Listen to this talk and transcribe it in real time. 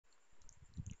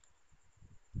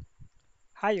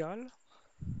Hi all,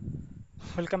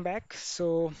 welcome back.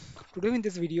 So today in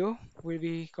this video we'll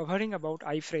be covering about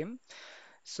iframe.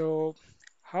 So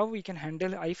how we can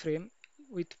handle iframe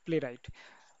with Playwright.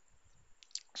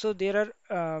 So there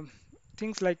are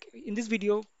things like in this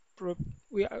video will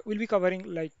be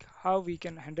covering like how we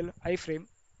can handle iframe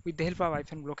with the help of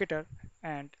iframe locator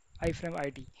and iframe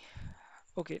ID.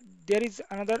 Okay, there is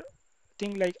another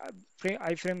thing like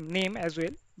iframe name as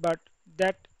well, but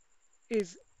that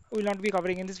is will not be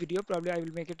covering in this video. Probably I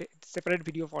will make it a separate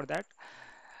video for that.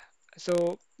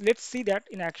 So let's see that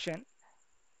in action.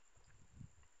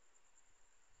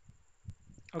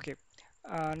 Okay,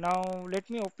 now let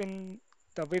me open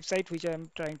the website which I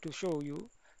am trying to show you.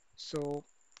 So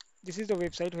this is the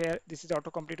website where this is the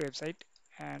autocomplete website,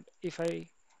 and if I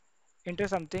enter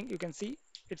something, you can see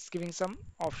it's giving some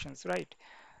options, right?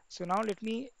 So now let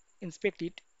me inspect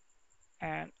it,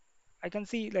 and I can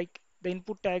see like the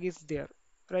input tag is there,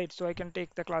 right? So I can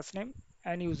take the class name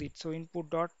and use it. So input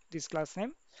dot this class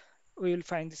name, we will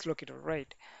find this locator,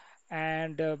 right?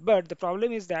 And but the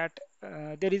problem is that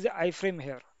there is a iframe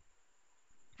here,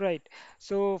 right?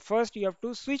 So first you have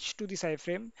to switch to this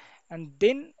iframe, and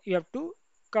then you have to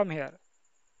come here.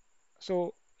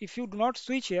 So if you do not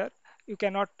switch here, you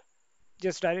cannot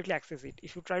just directly access it.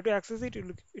 If you try to access it,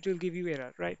 it will give you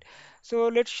error, right? So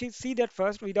let's see that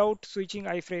first without switching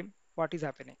iframe what is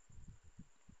happening.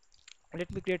 Let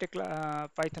me create a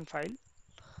Python file,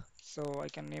 so I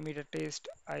can name it a test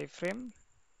iframe,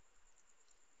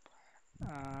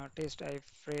 test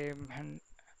iframe and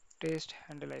test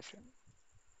handle iframe.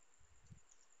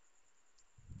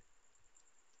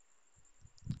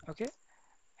 Okay,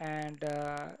 and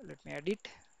let me edit.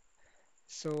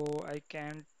 So I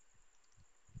can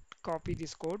copy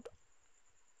this code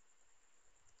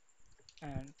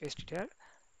and paste it here.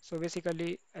 So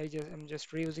basically I'm just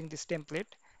reusing this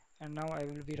template, and now I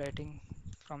will be writing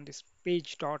from this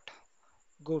page dot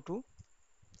go to,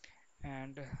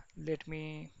 and let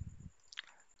me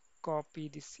copy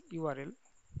this URL.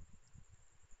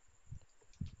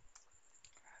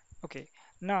 Okay,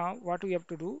 now what we have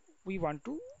to do, we want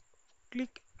to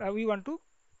we want to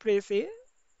press a,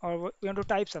 or we want to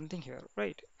type something here,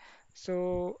 right?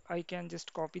 So I can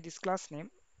just copy this class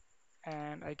name,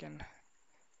 and I can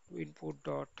do input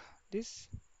dot this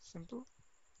simple,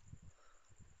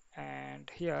 and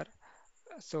here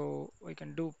so we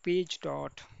can do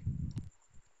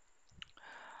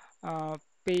uh,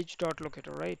 page dot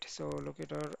locator, right? So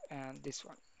locator and this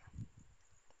one,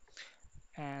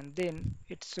 and then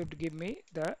it should give me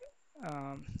the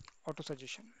um, auto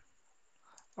suggestion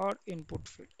or input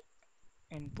field.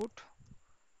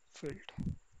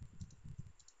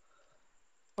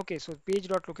 Okay, so page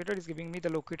dot locator is giving me the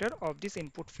locator of this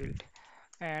input field,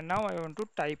 and now I want to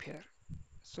type here.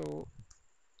 So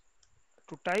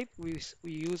to type we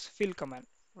use fill command,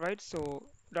 right? So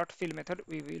dot fill method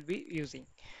we will be using,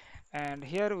 and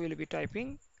here we will be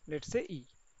typing, let's say E,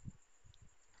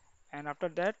 and after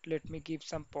that let me give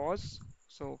some pause.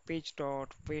 So page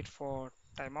dot wait for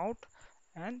timeout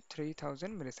and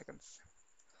 3000 milliseconds.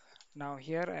 Now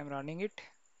here I am running it,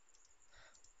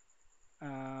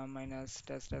 minus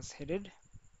dash dash headed,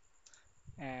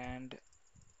 and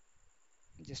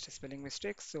just a spelling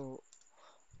mistake. So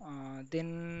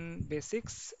then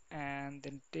basics, and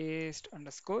then test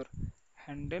underscore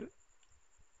handle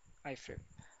iframe.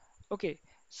 Okay,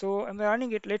 so I'm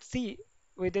running it. Let's see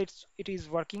whether it is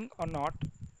working or not.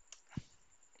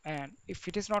 And if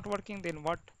it is not working, then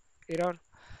what error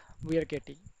we are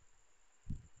getting.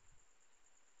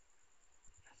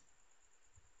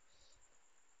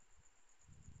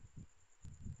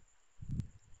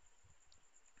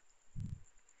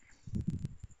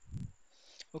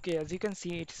 Okay, as you can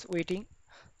see, it's waiting.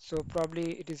 So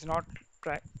probably it is not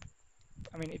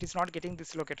it is not getting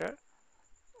this locator.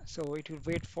 So it will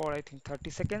wait for I think 30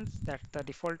 seconds. That's the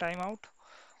default timeout.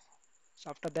 So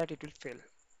after that it will fail.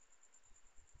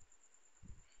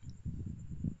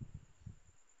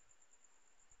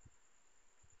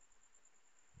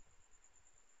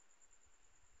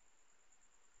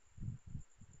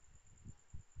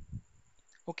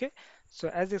 Okay, so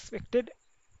as expected,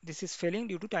 this is failing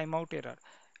due to timeout error.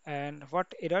 And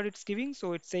what error it's giving?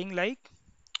 So it's saying like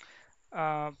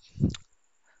uh,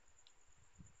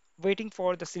 waiting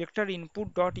for the selector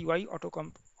input dot UI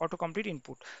autocomplete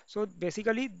input. So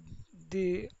basically,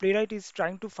 the playwright is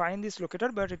trying to find this locator,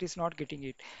 but it is not getting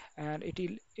it, and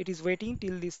it is waiting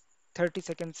till this 30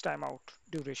 seconds timeout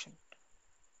duration.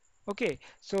 Okay,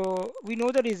 so we know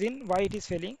the reason why it is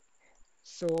failing.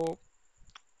 So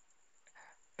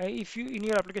if you in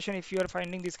your application, if you are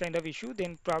finding this kind of issue,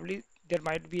 then probably there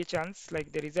might be a chance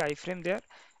like there is a iframe there,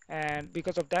 and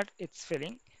because of that it's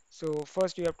failing. So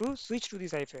first you have to switch to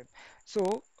this iframe.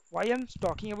 So why I'm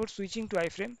talking about switching to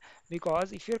iframe,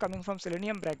 because if you're coming from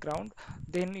selenium background,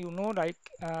 then you know, like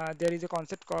there is a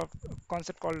concept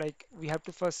called like we have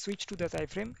to first switch to the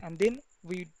iframe and then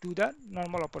we do the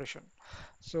normal operation.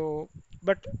 So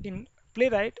but in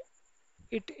playwright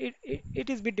it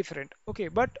is bit different, okay,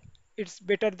 but it's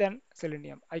better than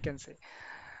selenium, I can say.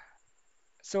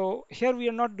 So here we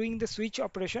are not doing the switch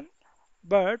operation,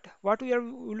 but what we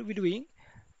will be doing,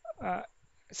 uh,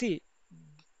 see,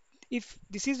 if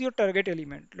this is your target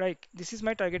element, like this is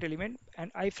my target element,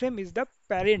 and iframe is the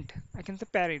parent, I can say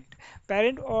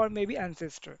parent or maybe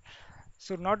ancestor.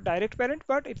 So not direct parent,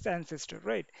 but it's ancestor,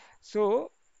 right?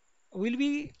 So we'll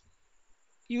be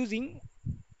using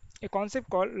a concept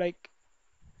called like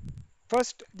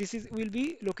first this is will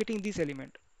be locating this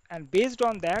element, and based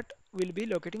on that we'll be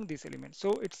locating this element.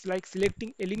 So it's like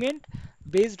selecting element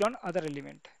based on other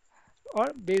element or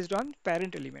based on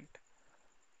parent element.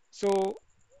 So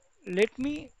let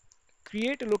me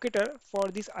create a locator for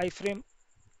this iframe,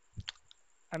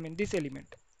 I mean this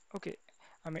element. Okay,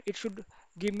 I mean it should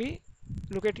give me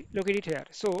locate it here.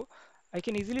 So I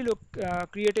can easily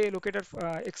create a locator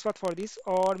expath for this,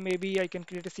 or maybe I can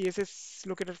create a CSS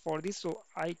locator for this. So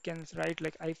I can write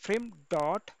like iframe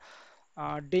dot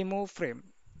demo frame,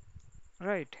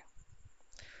 right?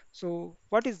 So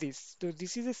what is this? So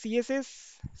this is a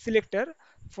CSS selector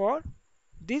for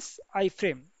this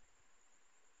iframe,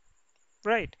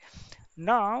 right?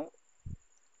 Now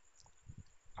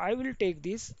I will take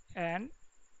this, and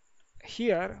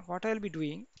here what I'll be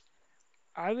doing,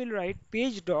 I will write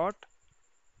page dot,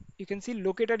 you can see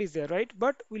locator is there, right?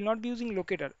 But we'll not be using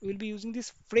locator, we'll be using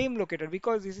this frame locator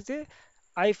because this is a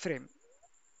iframe.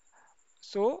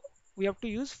 So we have to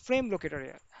use frame locator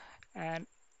here, and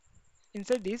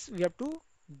inside this we have to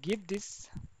give this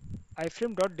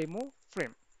iframe dot demo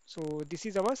frame. So this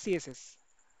is our CSS.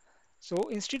 So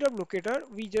instead of locator,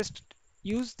 we just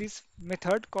use this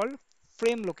method called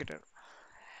frame locator,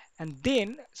 and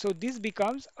then so this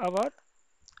becomes our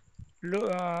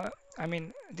I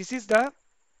mean this is the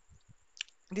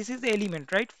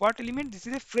element, right? What element? This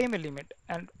is a frame element,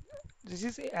 and this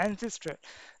is ancestor.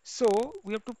 So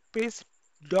we have to paste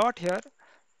dot here,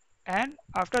 and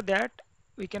after that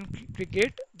we can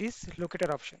create this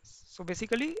locator options. So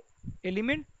basically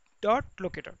element dot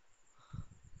locator.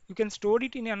 You can store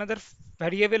it in another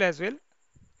variable as well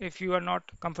if you are not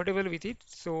comfortable with it.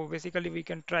 So basically we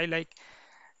can try like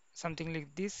something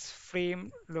like this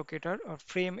frame locator or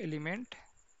frame element.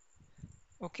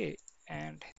 Okay,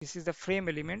 and this is the frame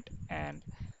element, and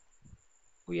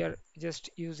we are just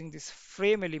using this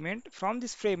frame element. From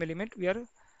this frame element we are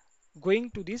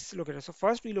going to this locator. So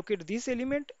first we locate this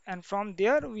element, and from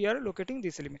there we are locating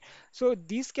this element. So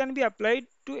this can be applied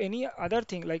to any other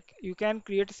thing, like you can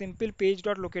create a simple page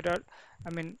dot locator. I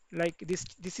mean like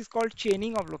this is called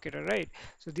chaining of locator, right?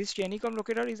 So this chaining of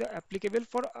locator is applicable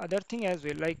for other thing as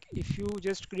well. Like if you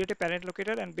just create a parent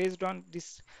locator, and based on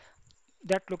this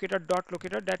that locator dot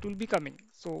locator, that will be coming.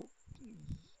 So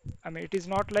I mean it is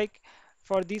not like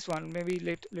for this one. Maybe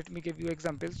let me give you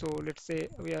example. So let's say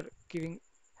we are giving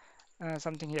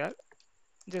something here,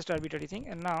 just arbitrary thing,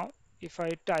 and now if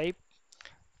I type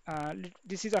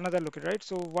this is another locator, right?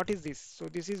 So what is this? So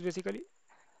this is basically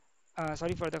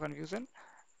sorry for the confusion.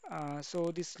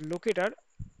 So this locator,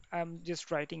 I'm just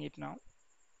writing it now.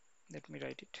 Let me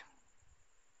write it.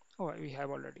 Oh, we have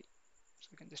already, so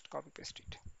we can just copy paste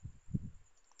it.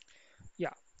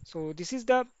 Yeah, so this is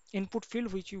the input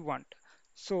field which you want.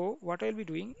 So what I'll be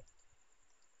doing,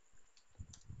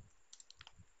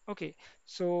 okay,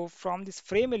 so from this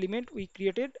frame element we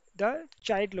created the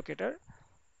child locator,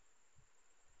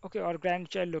 okay, or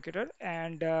grandchild locator,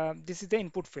 and this is the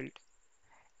input field.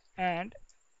 And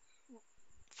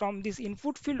from this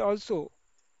input field also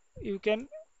you can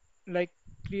like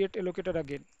create a locator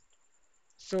again.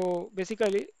 So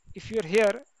basically if you're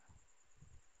here,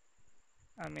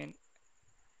 I mean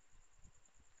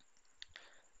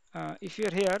if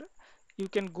you're here, you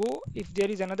can go if there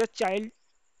is another child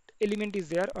element is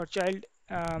there, or child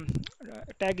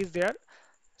tag is there,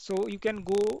 so you can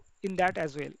go in that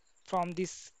as well from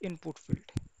this input field.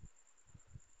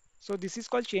 So this is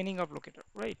called chaining of locator,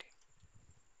 right?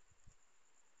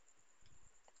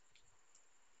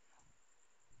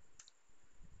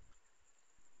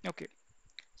 Okay,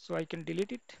 so I can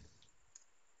delete it.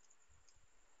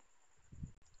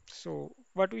 So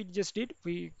what we just did,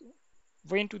 we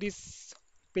went to this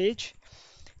page,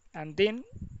 and then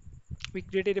we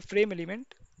created a frame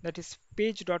element, that is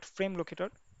page.frame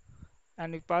locator,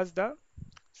 and we pass the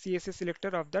CSS selector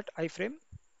of that iframe,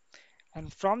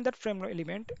 and from that frame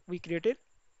element we created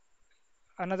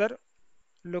another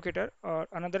locator or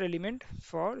another element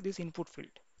for this input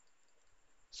field.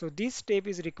 So this step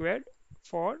is required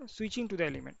for switching to the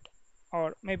element,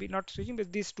 or maybe not switching,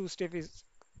 but these two step is,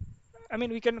 I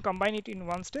mean, we can combine it in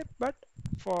one step, but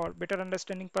for better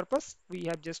understanding purpose, we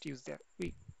have just used there.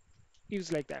 We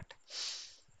use like that.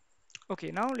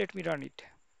 Okay, now let me run it.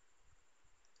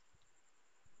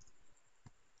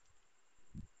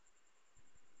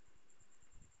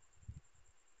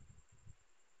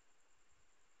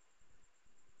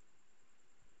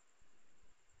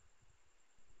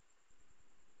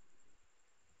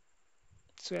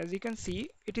 So as you can see,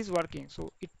 it is working.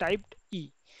 So it typed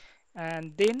E,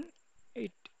 and then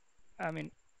it, I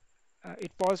mean,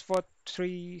 it paused for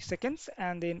 3 seconds,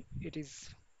 and then it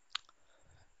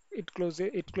closed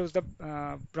the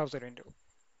browser window.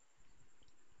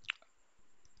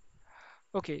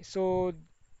 Okay, so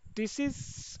this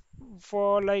is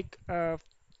for like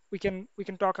we can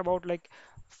talk about like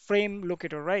frame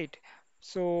locator, right?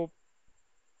 So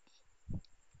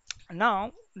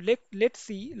now let's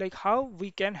see like how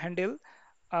we can handle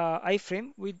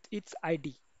iframe with its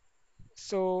ID.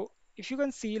 So if you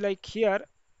can see like here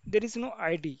there is no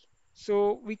ID,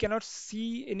 so we cannot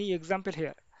see any example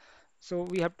here. So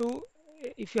we have to,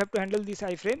 if you have to handle this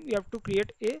iframe, we have to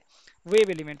create a wave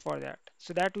element for that.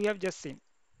 So that we have just seen.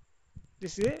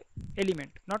 This is a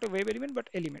element, not a wave element, but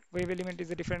element. Wave element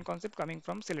is a different concept coming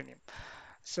from Selenium.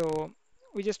 So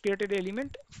we just created an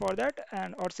element for that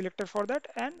and or selector for that,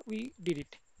 and we did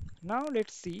it. Now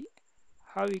let's see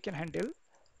how we can handle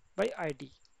by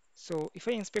ID. So if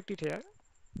I inspect it here,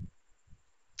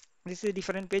 this is a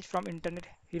different page from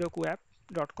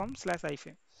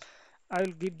internetherokuapp.com/iframe. I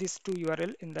will give this to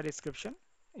URL in the description.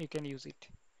 You can use it.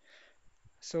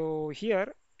 So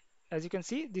here, as you can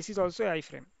see, this is also a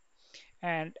iframe.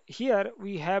 And here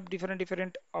we have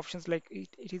different options, like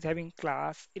it is having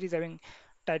class, it is having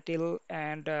title,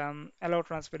 and allow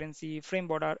transparency, frame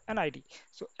border, and ID.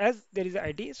 So as there is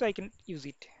ID, so I can use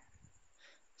it.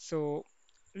 So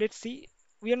let's see,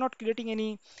 we are not creating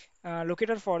any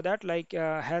locator for that, like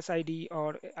has ID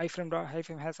or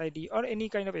iframe has ID or any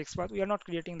kind of XPath. We are not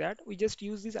creating that. We just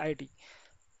use this ID.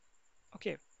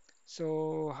 Okay,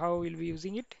 so how we'll be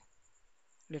using it?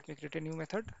 Let me create a new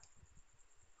method,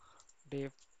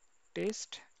 dev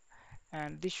test,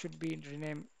 and this should be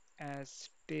renamed as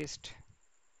test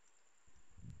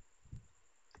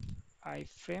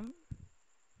iframe,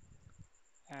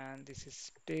 and this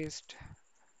is test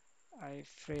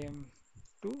iframe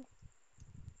 2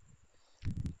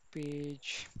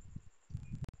 page,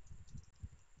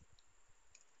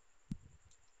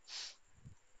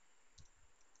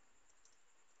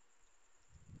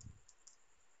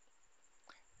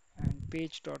 and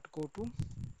page dot go to.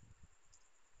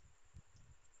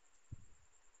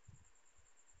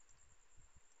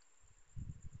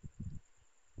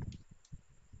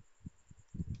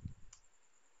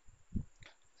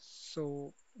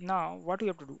 So now what we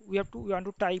have to do, we want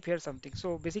to type here something.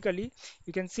 So basically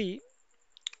you can see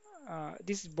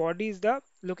this body is the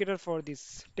locator for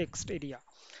this text area.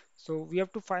 So we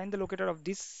have to find the locator of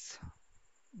this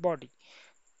body.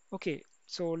 Okay,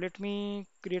 so let me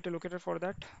create a locator for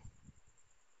that.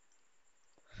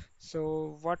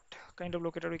 So what kind of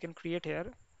locator we can create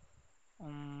here?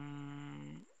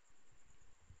 Um,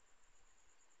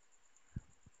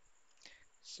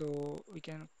 so we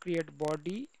can create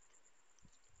body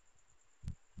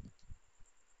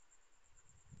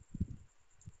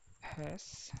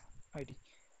has ID.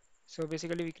 So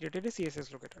basically we created a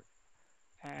CSS locator,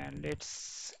 and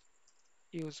let's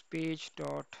use page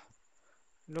dot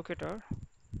locator,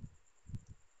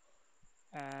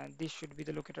 and this should be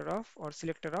the locator of or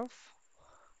selector of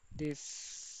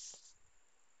this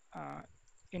uh,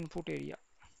 input area,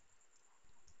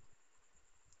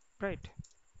 right?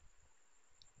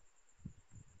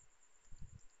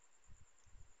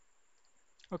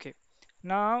 Okay,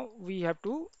 now we have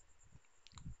to,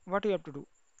 what we have to do,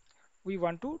 we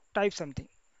want to type something.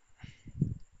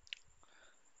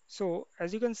 So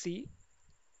as you can see,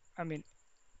 I mean,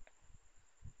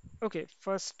 okay,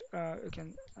 first you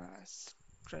can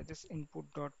try this input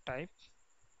dot type,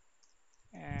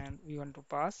 and we want to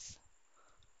pass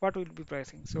what will be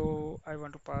pricing. So I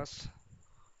want to pass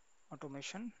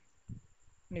automation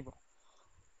Nibo,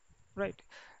 right?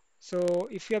 So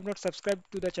if you have not subscribed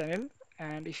to the channel,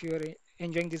 and if you are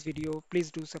enjoying this video,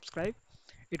 please do subscribe.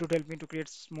 It would help me to create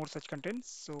more such contents.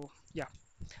 So yeah,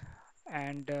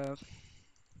 and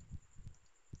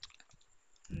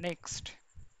next,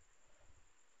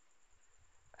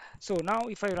 so now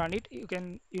if I run it, you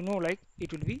can, you know, like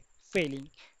it will be failing.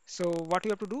 So what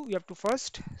you have to do, you have to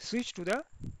first switch to the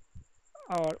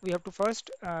or we have to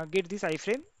first get this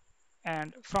iframe,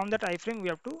 and from that iframe we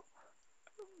have to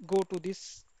go to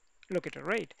this locator,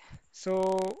 right?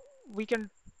 So we can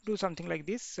do something like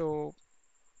this. So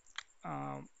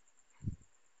um,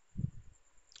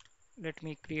 let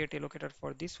me create a locator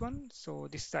for this one. So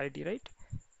this is ID, right?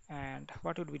 And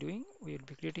what we'll be doing, we will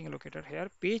be creating a locator here,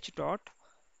 page dot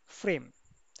frame.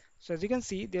 So as you can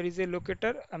see, there is a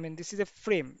locator. I mean, this is a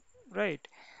frame, right?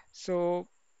 So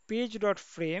page dot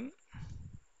frame.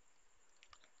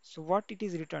 So what it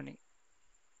is returning?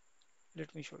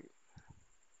 Let me show you.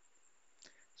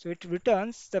 So it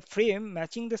returns the frame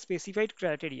matching the specified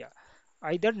criteria.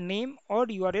 Either name or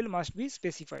URL must be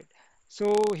specified.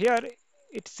 So here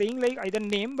it's saying like either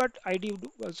name, but ID would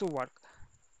also work.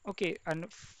 Okay, and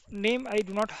name I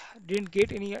didn't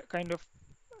get any kind of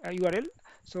URL.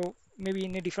 So maybe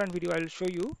in a different video I'll show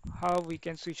you how we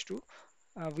can switch to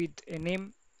with a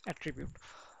name attribute.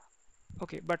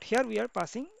 Okay, but here we are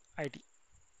passing ID,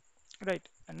 right?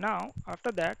 And now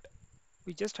after that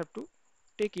we just have to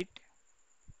take it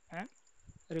and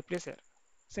replace here.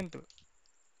 Simple,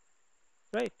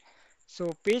 right?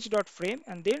 So page dot frame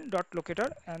and then dot locator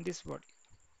and this body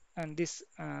and this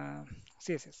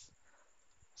CSS.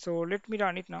 So let me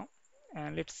run it now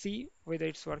and let's see whether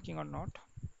it's working or not.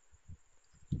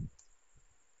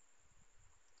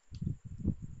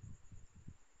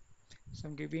 So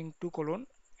I'm giving 2 colon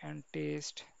and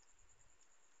test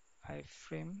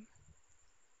iframe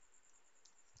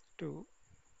 2.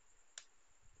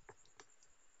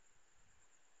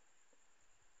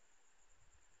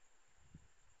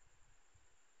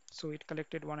 So it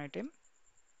collected one item.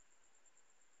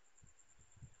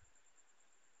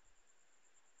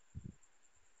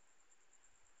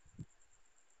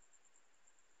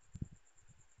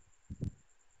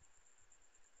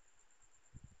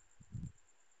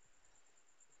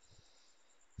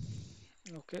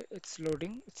 Okay, it's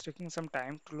loading. It's taking some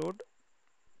time to load.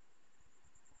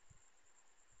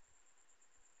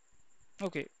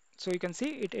 Okay, so you can see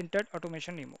it entered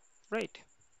automation demo, right?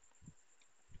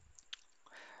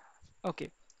 Okay,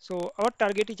 so our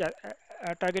target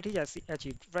is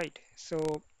achieved, right?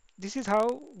 So this is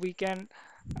how we can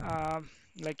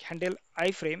like handle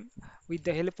iframe with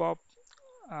the help of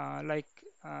like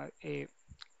a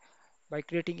by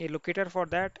creating a locator for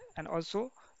that and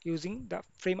also using the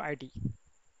frame ID.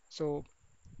 So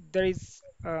there is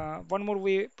one more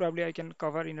way probably I can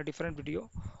cover in a different video.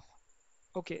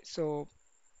 Okay, so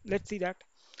let's see that.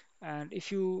 And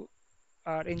if you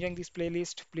are enjoying this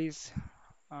playlist, please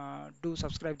do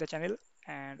subscribe the channel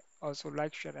and also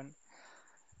like, share, and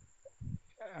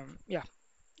yeah.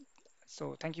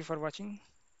 So thank you for watching.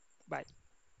 Bye.